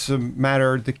 it's a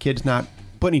matter of the kids not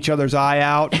putting each other's eye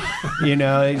out.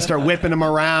 They start whipping them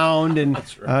around, and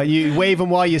you wave them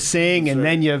while you sing, and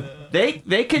then you...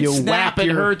 They can snap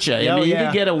and hurt you. I mean, you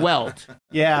can get a welt.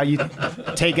 Yeah, you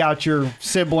take out your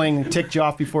sibling, tick you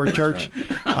off before church.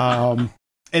 And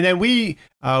then we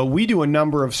do a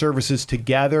number of services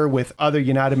together with other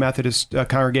United Methodist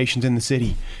congregations in the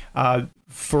city.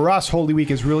 For us, Holy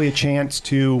Week is really a chance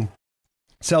to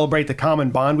celebrate the common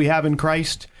bond we have in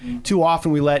Christ. Too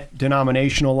often we let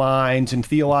denominational lines and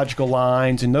theological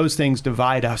lines and those things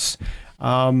divide us,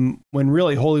 when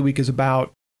really Holy Week is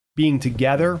about being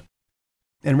together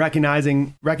and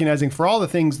recognizing for all the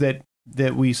things that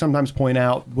we sometimes point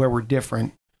out where we're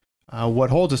different.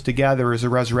 What holds us together is the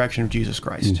resurrection of Jesus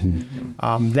Christ.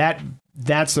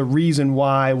 That's the reason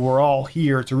why we're all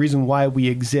here. It's the reason why we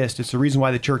exist. It's the reason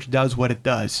why the church does what it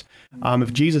does.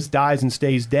 If Jesus dies and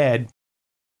stays dead,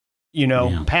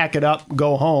 pack it up,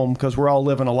 go home, because we're all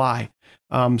living a lie.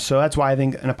 So that's why I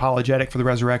think an apologetic for the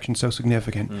resurrection is so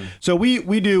significant. So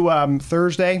we do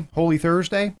Thursday, Holy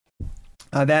Thursday.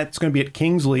 That's going to be at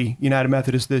Kingsley United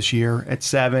Methodist this year at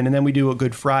 7, and then we do a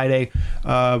Good Friday.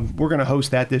 We're going to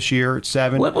host that this year at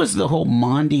 7. What was the whole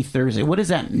Maundy Thursday? What does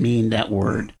that mean, that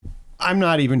word? I'm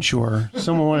not even sure.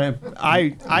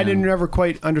 I didn't ever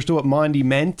quite understood what Maundy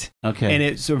meant. Okay. And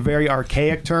it's a very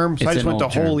archaic term. So I just went to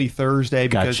Holy Thursday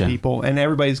because people, and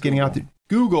everybody's getting out to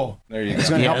Google. There you go. It's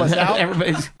going to help us out.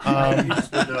 Everybody's...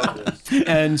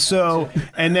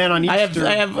 and then on Easter.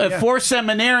 I have 4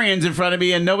 seminarians in front of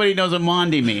me, and nobody knows what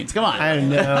Maundy means. Come on. I don't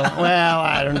know.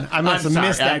 Well, I must have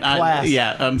missed that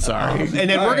class. I'm sorry. And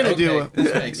then we're going to do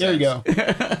there you go.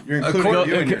 You're including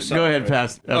you and your son. Go ahead,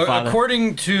 Father.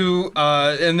 According to,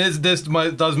 and this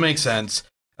does make sense,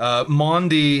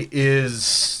 Maundy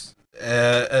is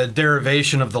a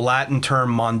derivation of the Latin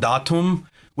term mandatum,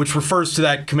 which refers to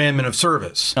that commandment of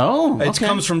service. Oh, okay. It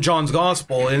comes from John's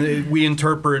Gospel, and we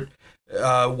interpret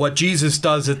what Jesus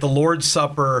does at the Lord's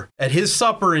Supper. At his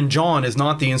supper in John is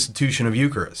not the institution of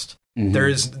Eucharist.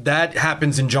 That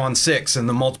happens in John 6 and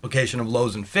the multiplication of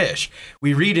loaves and fish.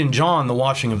 We read in John the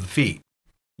washing of the feet,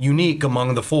 unique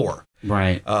among the 4.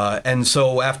 Right. And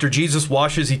so after Jesus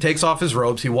he takes off his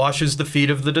robes, he washes the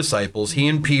feet of the disciples. He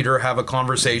and Peter have a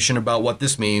conversation about what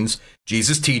this means.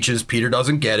 Jesus teaches, Peter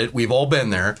doesn't get it. We've all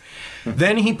been there.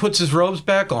 Then he puts his robes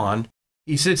back on.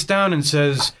 He sits down and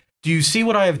says, "Do you see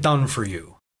what I have done for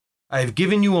you? I have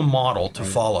given you a model to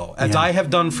follow. As I have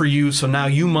done for you, so now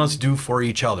you must do for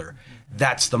each other."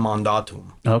 That's the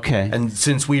mandatum. Okay. And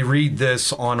since we read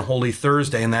this on Holy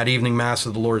Thursday in that evening Mass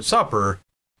of the Lord's Supper,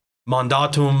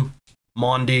 mandatum,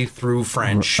 Maundy through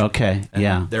French. Okay,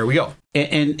 yeah. There we go.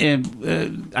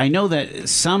 And I know that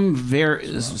somewhere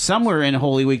in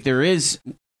Holy Week there is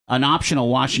an optional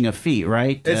washing of feet,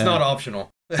 right? It's not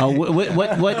optional.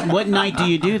 What night do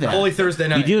you do that? Holy Thursday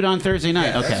night. You do it on Thursday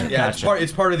night. Okay, yeah, gotcha.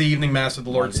 it's part of the evening Mass of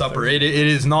the Lord's Supper. It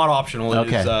is not optional.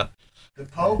 Okay. It is, the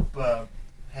Pope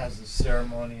has a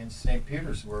ceremony in St.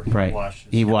 Petersburg. Right.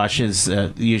 He washes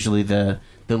usually the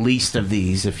least of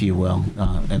these, if you will,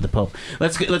 at the Pope.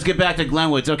 Let's get back to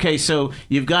Glenwood's. Okay, so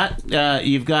you've got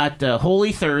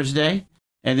Holy Thursday,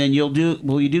 and then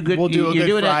will you do good? We'll do a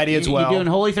Good Friday as well. You're doing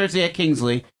Holy Thursday at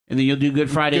Kingsley, and then you'll do Good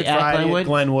Friday at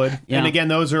Glenwood. Yeah. And again,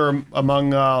 those are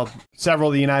among several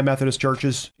of the United Methodist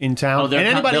churches in town, and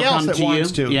anybody else that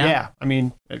wants to. Yeah, I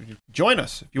mean, join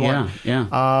us if you want.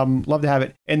 Yeah. Love to have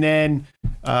it. And then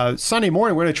Sunday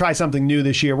morning, we're going to try something new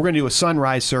this year. We're going to do a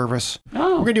sunrise service.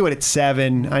 Oh. We're going to do it at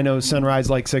 7. I know sunrise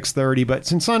like 6:30, but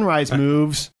since sunrise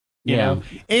moves, you know,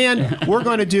 and we're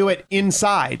going to do it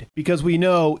inside because we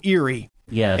know Erie.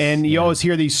 Yes. And you always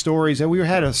hear these stories that we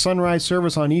had a sunrise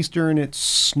service on Easter and it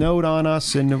snowed on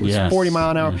us and it was 40 mile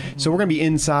an hour. So we're going to be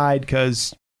inside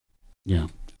because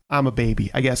I'm a baby,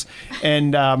 I guess.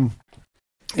 And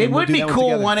It And we'll would do be that one cool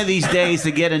together. one of these days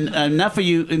to get enough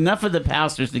of the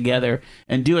pastors together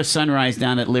and do a sunrise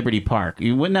down at Liberty Park.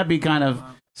 Wouldn't that be kind of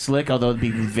slick? Although it'd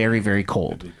be very, very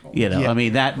cold. You know, Yeah. I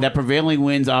mean that prevailing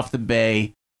winds off the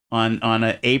bay on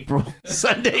an April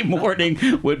Sunday morning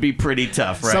would be pretty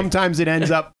tough, right? Sometimes it ends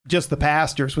up just the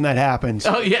pastors when that happens.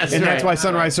 Oh yes, And right. that's why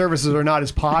sunrise services are not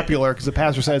as popular, because the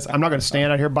pastor says, I'm not going to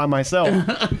stand out here by myself.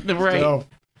 right. So,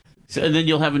 So then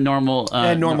you'll have a normal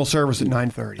and normal service at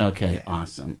 9:30. Okay,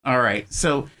 awesome. All right,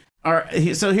 so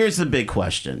here's the big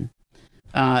question: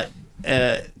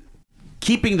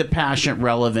 keeping the passion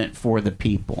relevant for the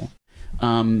people.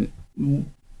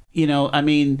 You know, I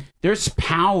mean, there's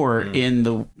power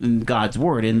in God's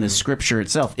word, in the scripture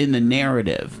itself, in the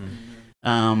narrative.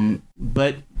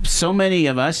 But so many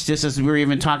of us, just as we were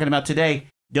even talking about today,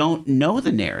 don't know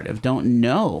the narrative, don't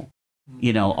know,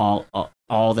 you know,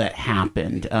 all that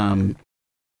happened.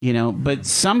 You know, but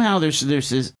somehow there's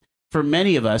this, for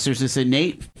many of us, there's this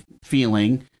innate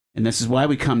feeling, and this is why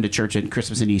we come to church at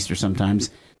Christmas and Easter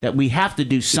sometimes, that we have to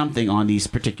do something on these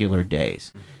particular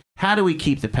days. How do we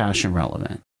keep the passion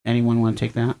relevant? Anyone want to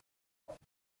take that?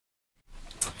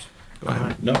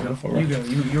 No, go for it.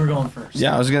 You were going first.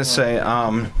 Yeah, I was gonna say,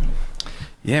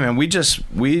 yeah, man, we just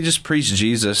preach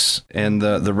Jesus and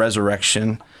the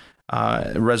resurrection.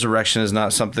 Resurrection is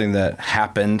not something that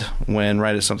happened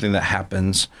right? It's something that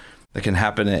happens, that can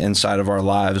happen inside of our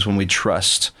lives when we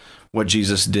trust what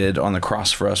Jesus did on the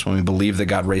cross for us, when we believe that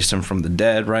God raised him from the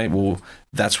dead, right? Well,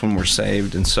 that's when we're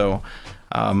saved. And so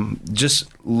just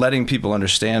letting people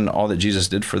understand all that Jesus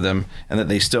did for them, and that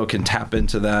they still can tap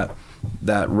into that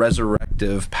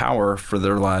resurrective power for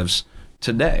their lives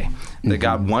today, that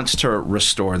God wants to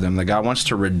restore them, that God wants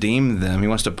to redeem them. He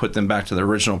wants to put them back to the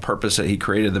original purpose that he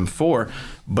created them for.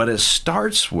 But it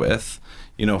starts with,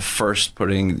 you know, first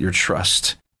putting your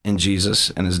trust in Jesus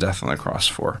and his death on the cross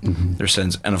for their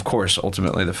sins. And of course,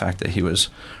 ultimately the fact that he was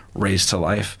raised to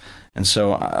life. And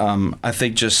so I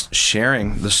think just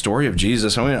sharing the story of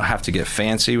Jesus, and we don't have to get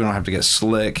fancy, we don't have to get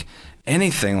slick,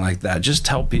 anything like that. Just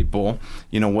tell people,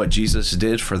 you know, what Jesus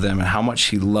did for them and how much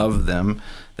he loved them,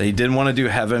 that he didn't want to do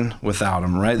heaven without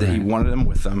them, right? That he wanted them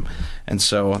with them. And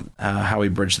so how he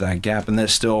bridged that gap, and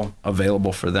that's still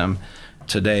available for them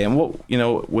today. And what, you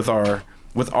know, with our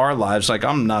lives, like,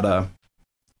 I'm not a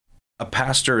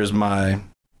pastor is my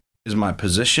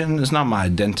position, is not my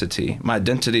identity. My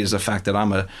identity is the fact that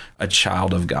I'm a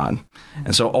child of God.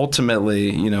 And so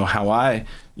ultimately, you know, how I,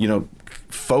 you know,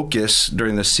 focus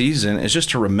during the season is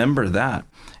just to remember that.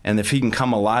 And if he can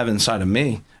come alive inside of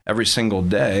me every single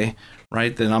day,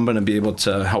 right, then I'm going to be able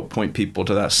to help point people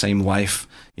to that same life,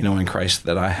 you know, in Christ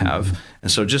that I have.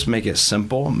 And so just make it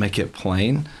simple, make it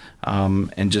plain,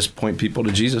 and just point people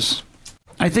to Jesus.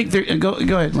 I think go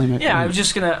ahead, Lena. Yeah, I was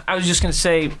just gonna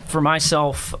say for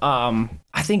myself, I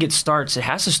think it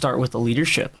has to start with the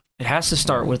leadership. It has to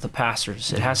start with the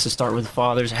pastors. It has to start with the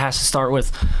fathers. It has to start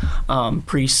with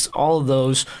priests, all of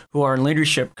those who are in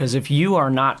leadership. Because if you are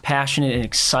not passionate and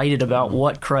excited about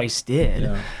what Christ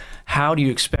did, how do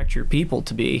you expect your people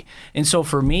to be? And so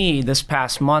for me, this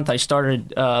past month, I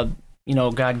started. You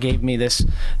know, God gave me this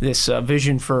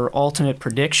vision for ultimate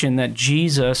prediction that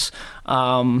Jesus,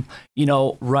 you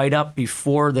know, right up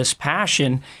before this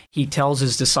passion, he tells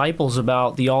his disciples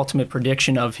about the ultimate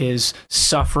prediction of his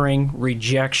suffering,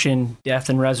 rejection, death,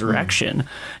 and resurrection.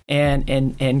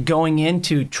 And going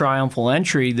into triumphal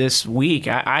entry this week,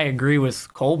 I agree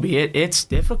with Colby. It's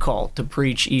difficult to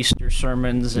preach Easter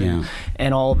sermons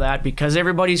and all of that because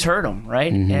everybody's heard them,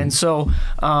 right? And so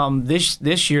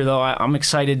this year, though, I'm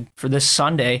excited for this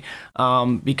Sunday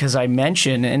because I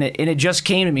mentioned, and it just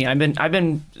came to me. I've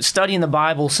been studying the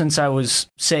Bible since I was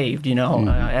saved, you know,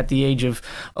 at the age of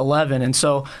 11, and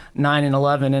so 9 and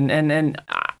 11, and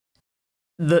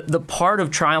the part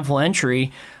of triumphal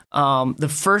entry. The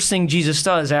first thing Jesus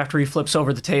does after he flips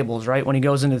over the tables, right, when he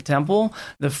goes into the temple,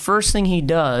 the first thing he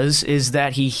does is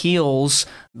that he heals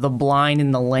the blind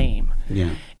and the lame.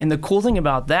 Yeah. And the cool thing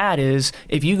about that is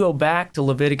if you go back to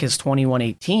Leviticus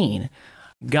 21:18,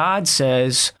 God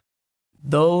says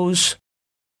those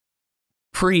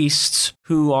priests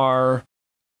who are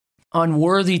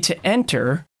unworthy to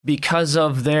enter because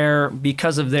of their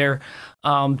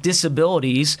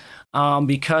disabilities,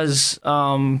 because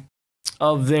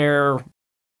of their,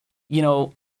 you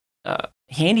know,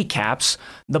 handicaps,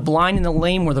 the blind and the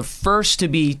lame were the first to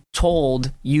be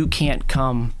told, you can't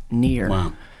come near.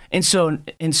 Wow. And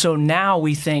so now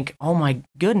we think, oh my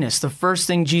goodness, the first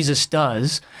thing Jesus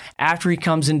does after he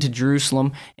comes into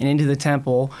Jerusalem and into the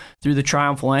temple through the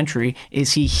triumphal entry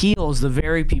is he heals the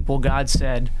very people God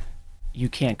said, you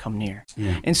can't come near.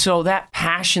 Yeah. And so that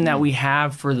passion that we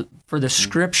have for the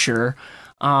scripture,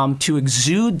 to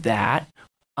exude that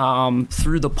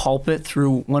through the pulpit,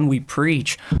 through when we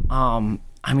preach.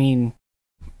 I mean,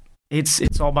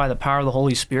 it's all by the power of the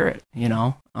Holy Spirit,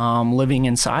 living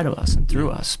inside of us and through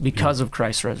us because of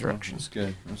Christ's resurrection. That's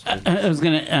good. That's good. I was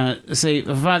going to say,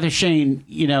 Father Shane,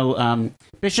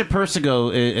 Bishop Persico,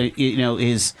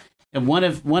 is one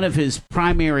of his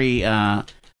primary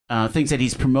things that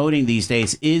he's promoting these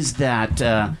days is that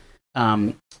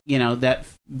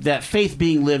that faith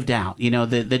being lived out,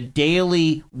 the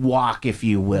daily walk, if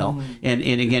you will. Mm-hmm.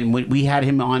 And again, we had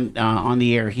him on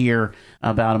the air here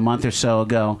about a month or so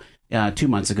ago. 2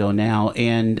 months ago now,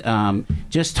 and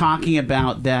just talking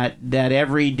about that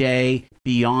every day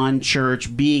beyond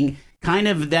church, being kind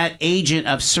of that agent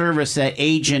of service, that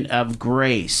agent of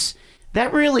grace.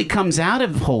 That really comes out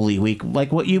of Holy Week,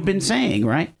 like what you've been saying,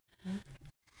 right?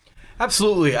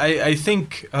 Absolutely. I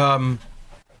think one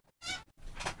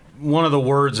of the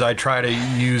words I try to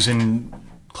use in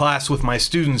class with my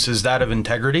students is that of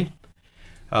integrity,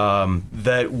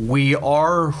 that we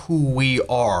are who we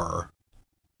are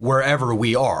wherever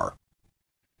we are.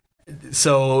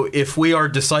 So if we are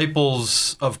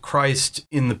disciples of Christ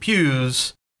in the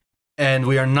pews and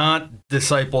we are not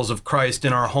disciples of Christ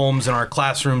in our homes, in our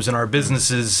classrooms, in our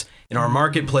businesses, in our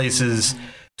marketplaces,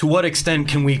 to what extent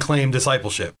can we claim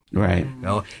discipleship? Right.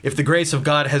 If the grace of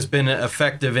God has been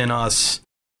effective in us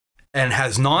and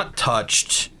has not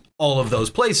touched all of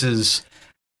those places,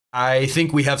 I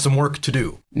think we have some work to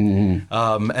do.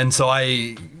 Mm-hmm. And so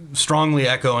I strongly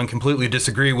echo and completely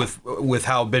disagree with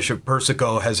how Bishop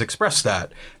Persico has expressed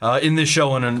that in this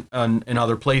show and in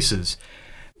other places,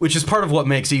 which is part of what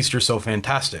makes Easter so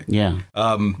fantastic. Yeah.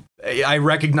 I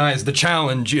recognize the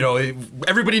challenge.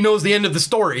 Everybody knows the end of the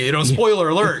story. Spoiler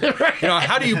alert.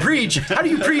 How do you preach? How do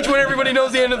you preach when everybody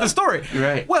knows the end of the story?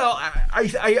 Right. Well,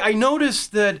 I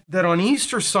noticed that on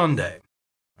Easter Sunday,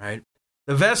 right,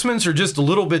 the vestments are just a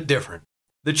little bit different.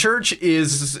 The church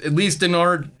is, at least in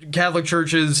our Catholic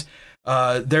churches,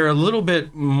 they're a little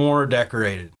bit more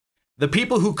decorated. The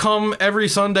people who come every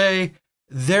Sunday,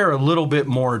 they're a little bit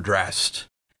more dressed.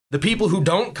 The people who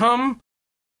don't come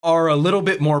are a little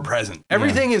bit more present.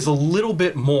 Everything is a little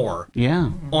bit more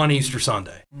on Easter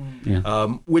Sunday,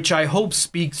 which I hope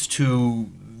speaks to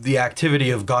the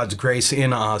activity of God's grace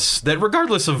in us, that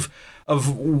regardless of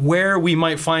where we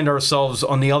might find ourselves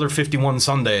on the other 51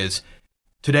 Sundays,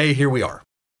 today, here we are.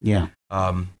 Yeah.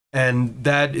 And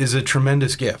that is a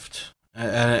tremendous gift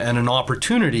and an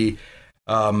opportunity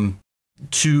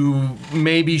to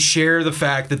maybe share the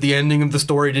fact that the ending of the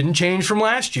story didn't change from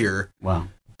last year. Wow.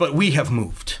 But we have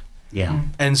moved. Yeah.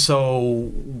 And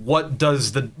so what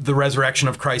does the resurrection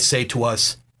of Christ say to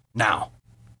us now?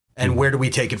 And where do we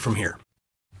take it from here?